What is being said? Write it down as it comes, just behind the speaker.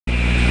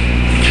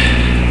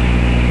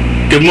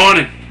Good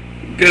morning,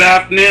 good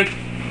afternoon,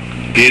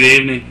 good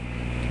evening,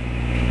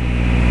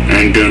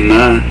 and good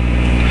night.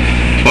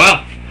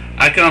 Well,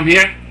 I come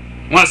here,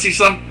 want to see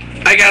something?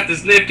 I got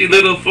this nifty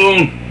little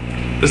phone.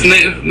 This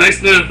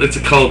nice new, it's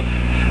called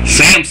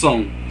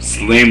Samsung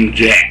Slim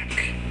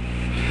Jack.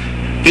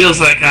 Feels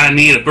like I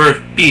need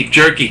a beef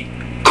jerky.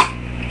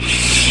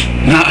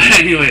 Now,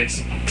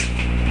 anyways,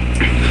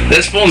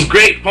 this phone's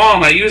great,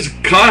 Palm. I use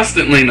it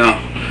constantly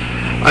now.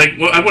 I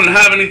wouldn't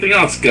have anything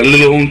else. Got a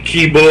little own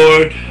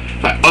keyboard.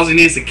 All it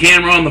needs is a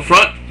camera on the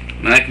front,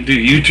 and I can do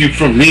YouTube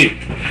from here.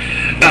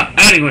 Now,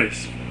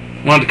 anyways,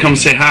 wanted to come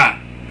say hi,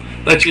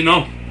 let you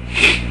know.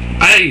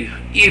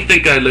 You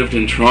think I lived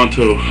in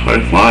Toronto?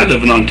 Well, I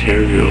live in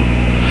Ontario.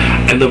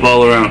 I live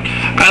all around.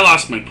 I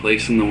lost my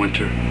place in the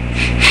winter.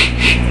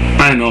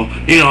 I know.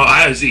 You know,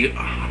 I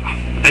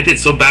did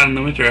so bad in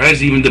the winter. I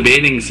was even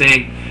debating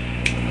saying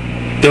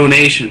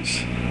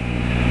donations.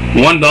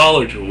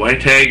 $1 to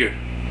White Tiger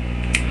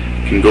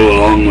can go a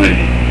long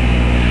way.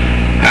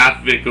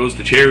 Half of it goes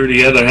to charity,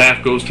 the other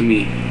half goes to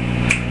me,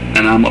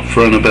 and I'm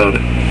upfront about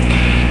it.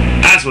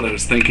 That's what I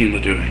was thinking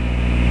of doing.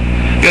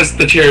 Guess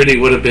the charity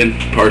would have been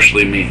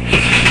partially me.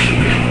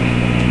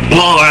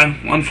 Well,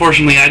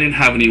 unfortunately, I didn't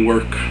have any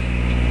work.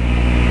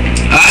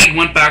 I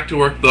went back to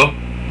work though.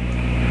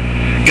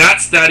 Got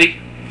steady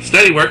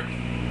work.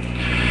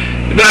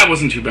 That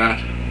wasn't too bad.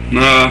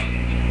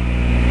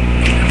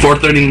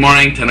 4:30 in the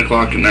morning, 10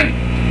 o'clock at night.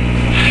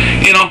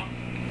 You know,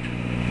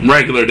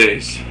 regular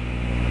days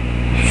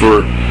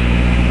for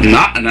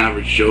not an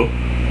average Joe.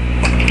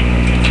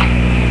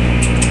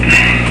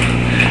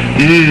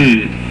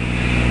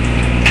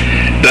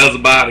 Does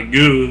about it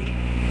good.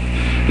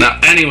 Now,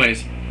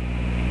 anyways,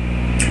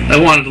 I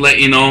wanted to let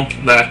you know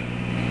that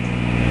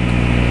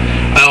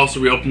I also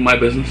reopened my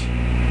business.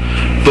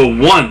 The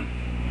One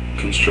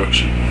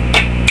Construction.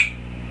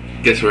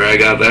 Guess where I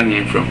got that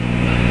name from?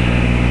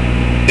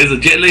 It's a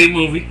Jet Li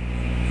movie.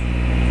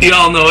 You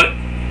all know it.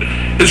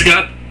 It's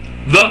got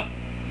the.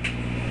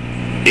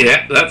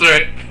 Yeah, that's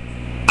right.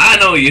 I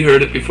know you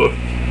heard it before.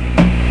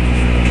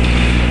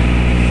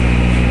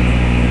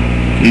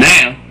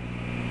 Now,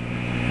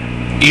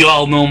 you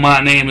all know my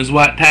name is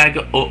White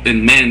Tiger up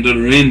in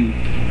Mandarin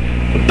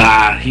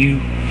Bayou.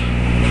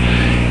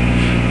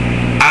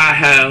 I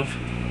have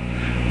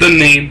the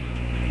name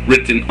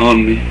written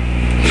on me.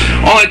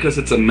 Only because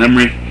it's a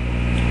memory.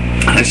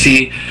 I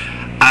see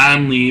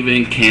I'm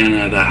leaving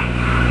Canada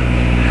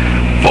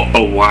for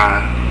a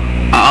while.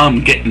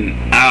 I'm getting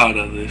out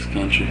of this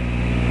country.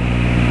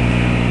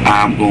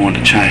 I'm going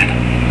to China.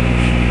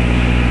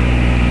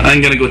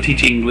 I'm gonna go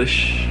teach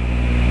English.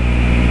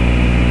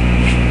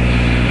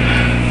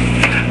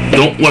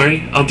 Don't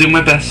worry, I'll do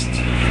my best.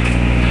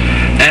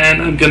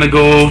 And I'm gonna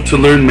go to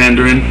learn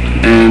Mandarin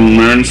and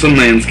learn some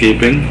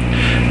landscaping,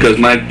 because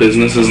my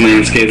business is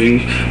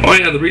landscaping. Oh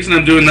yeah, the reason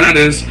I'm doing that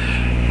is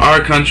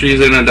our country is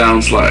in a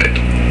downslide.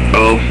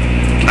 Well,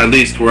 at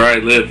least where I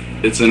live,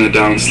 it's in a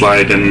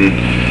downslide, and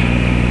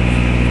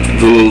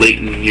it's a little late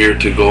in the year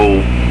to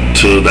go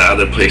to the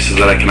other places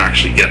that I can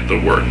actually get the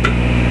work.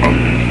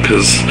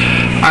 Because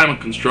I'm a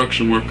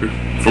construction worker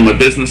for my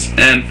business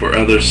and for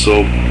others,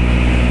 so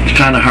it's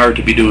kind of hard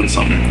to be doing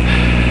something.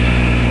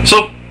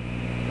 So,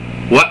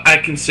 what I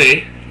can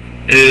say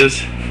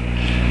is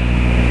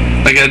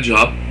I got a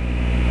job.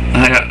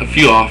 I got a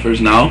few offers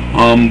now,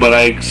 but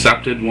I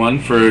accepted one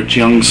for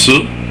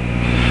Jiangsu.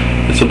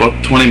 It's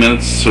about 20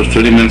 minutes or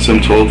 30 minutes,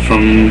 I'm told,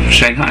 from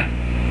Shanghai.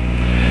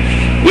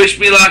 Wish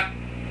me luck.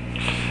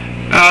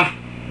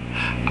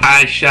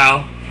 I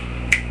shall.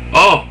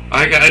 Oh,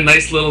 I got a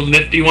nice little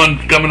nifty one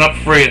coming up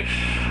for you.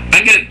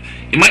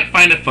 You might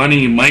find it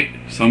funny.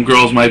 Some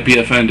girls might be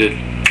offended.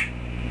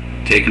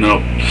 Take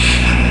note.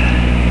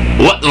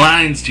 What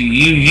lines do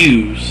you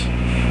use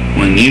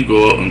when you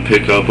go out and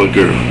pick up a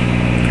girl?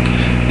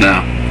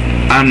 Now,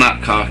 I'm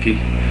not cocky.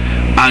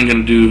 I'm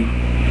gonna do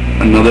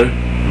another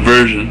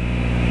version,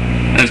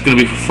 and it's gonna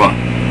be for fun.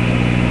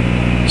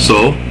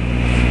 So,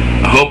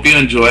 I hope you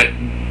enjoy it.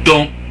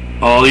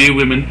 All you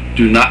women,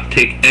 do not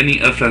take any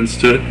offense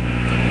to it.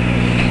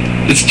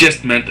 It's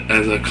just meant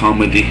as a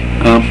comedy,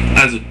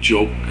 as a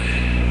joke.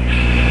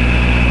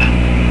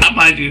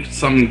 Mind you,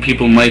 some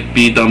people might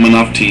be dumb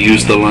enough to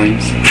use the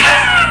lines.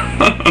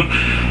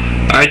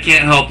 I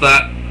can't help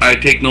that. I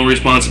take no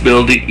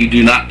responsibility. You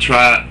do not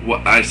try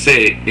what I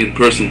say in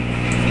person,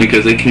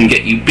 because it can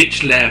get you bitch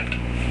slapped.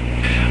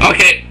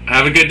 Okay,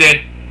 have a good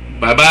day.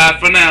 Bye bye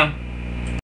for now.